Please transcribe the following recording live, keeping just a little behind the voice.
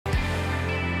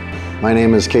My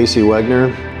name is Casey Wegner.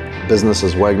 Business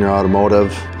is Wegner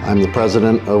Automotive. I'm the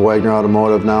president of Wegner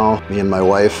Automotive now. Me and my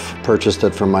wife purchased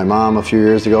it from my mom a few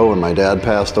years ago when my dad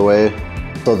passed away.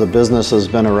 So the business has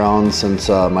been around since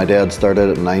my dad started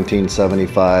it in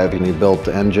 1975, and he built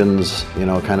engines,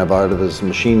 kind of out of his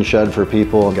machine shed for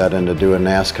people. Got into doing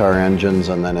NASCAR engines,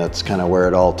 and then it's kind of where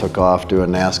it all took off,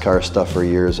 doing NASCAR stuff for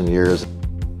years and years.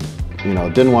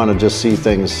 Didn't want to just see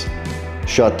things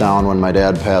shut down when my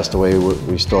dad passed away.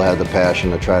 We still had the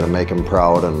passion to try to make him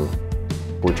proud, and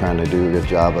we're trying to do a good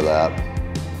job of that,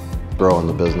 growing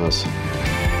the business.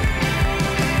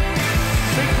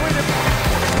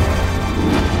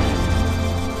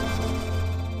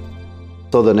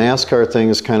 So the NASCAR thing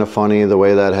is kind of funny, the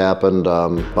way that happened.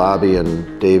 Bobby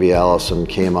and Davey Allison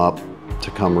came up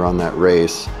to come run that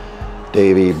race.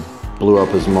 Davey blew up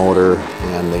his motor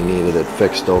and they needed it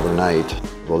fixed overnight.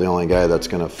 Well, the only guy that's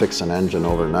going to fix an engine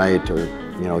overnight or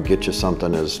get you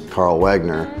something is Carl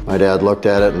Wegner. My dad looked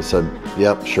at it and said,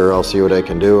 yep, sure, I'll see what I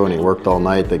can do. And he worked all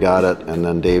night, they got it, and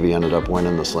then Davey ended up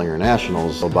winning the Slinger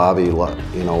Nationals. So Bobby,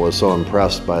 was so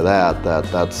impressed by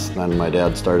that's then my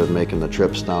dad started making the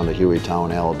trips down to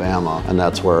Hueytown, Alabama. And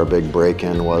that's where our big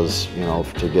break-in was,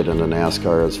 to get into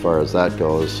NASCAR as far as that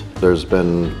goes. There's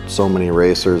been so many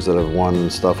racers that have won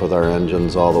stuff with our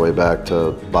engines, all the way back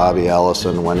to Bobby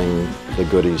Allison winning the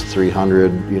Goodies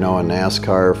 300, in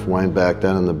NASCAR, went back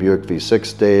then in the Buick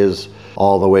V6 days,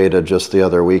 all the way to just the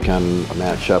other weekend,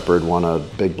 Matt Shepard won a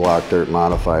big block dirt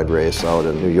modified race out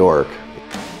in New York.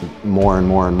 More and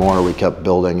more and more, we kept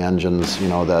building engines,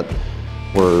 that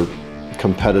were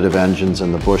competitive engines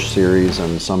in the Busch series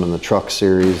and some in the truck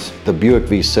series. The Buick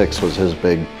V6 was his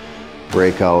big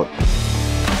breakout.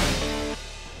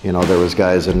 There was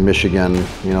guys in Michigan,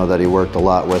 that he worked a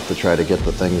lot with to try to get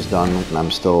the things done, and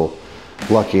I'm still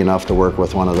lucky enough to work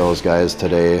with one of those guys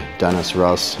today, Dennis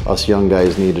Russ. Us young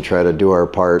guys need to try to do our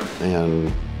part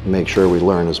and make sure we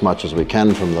learn as much as we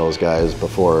can from those guys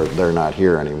before they're not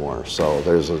here anymore. So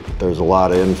there's a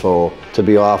lot of info to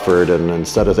be offered, and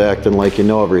instead of acting like you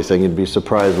know everything, you'd be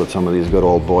surprised what some of these good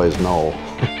old boys know.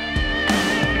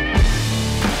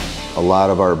 A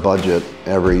lot of our budget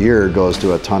every year goes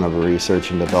to a ton of research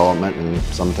and development, and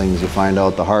some things you find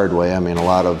out the hard way. I mean, a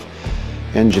lot of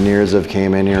engineers have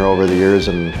came in here over the years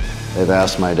and they've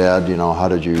asked my dad, how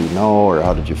did you know, or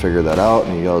how did you figure that out?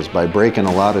 And he goes, by breaking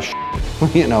a lot of shit.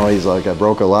 He's like, I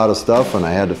broke a lot of stuff and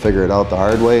I had to figure it out the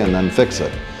hard way and then fix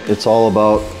it. It's all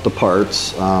about the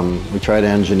parts. We try to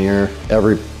engineer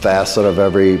every facet of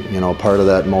every, part of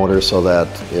that motor so that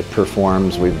it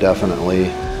performs. We've definitely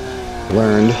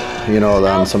learned,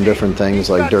 on some different things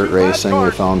like dirt racing. We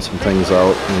found some things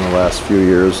out in the last few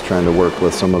years trying to work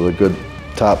with some of the good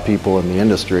top people in the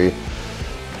industry.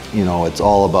 It's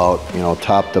all about,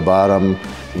 top to bottom.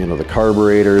 The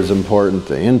carburetor is important,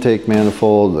 the intake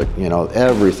manifold,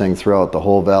 everything throughout the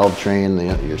whole valve train,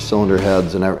 your cylinder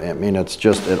heads, and everything. I mean,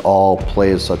 it all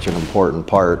plays such an important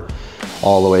part,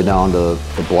 all the way down to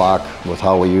the block with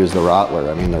how we use the Rottler.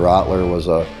 I mean, the Rottler was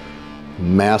a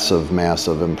massive,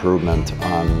 massive improvement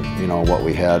on, what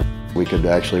we had. We could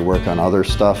actually work on other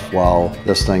stuff while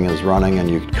this thing is running, and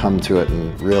you could come to it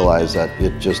and realize that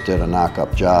it just did a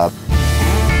knock-up job.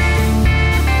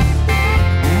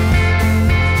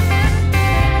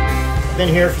 I've been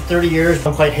here for 30 years.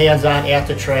 I'm quite hands-on at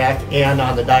the track and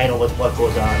on the dyno with what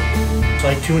goes on. So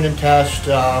I tune and test,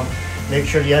 make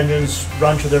sure the engines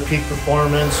run to their peak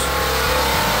performance,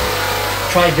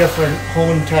 try different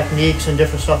hone techniques and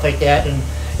different stuff like that,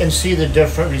 and see the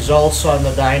different results on the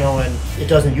dyno, and it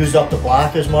doesn't use up the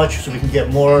block as much, so we can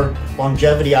get more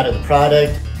longevity out of the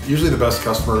product. Usually the best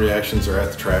customer reactions are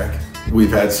at the track. We've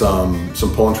had some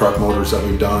pull-and truck motors that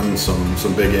we've done,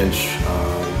 some big inch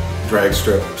drag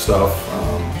strip stuff.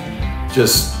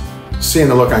 Just seeing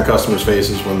the look on customers'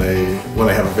 faces when they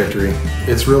have a victory.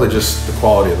 It's really just the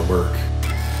quality of the work.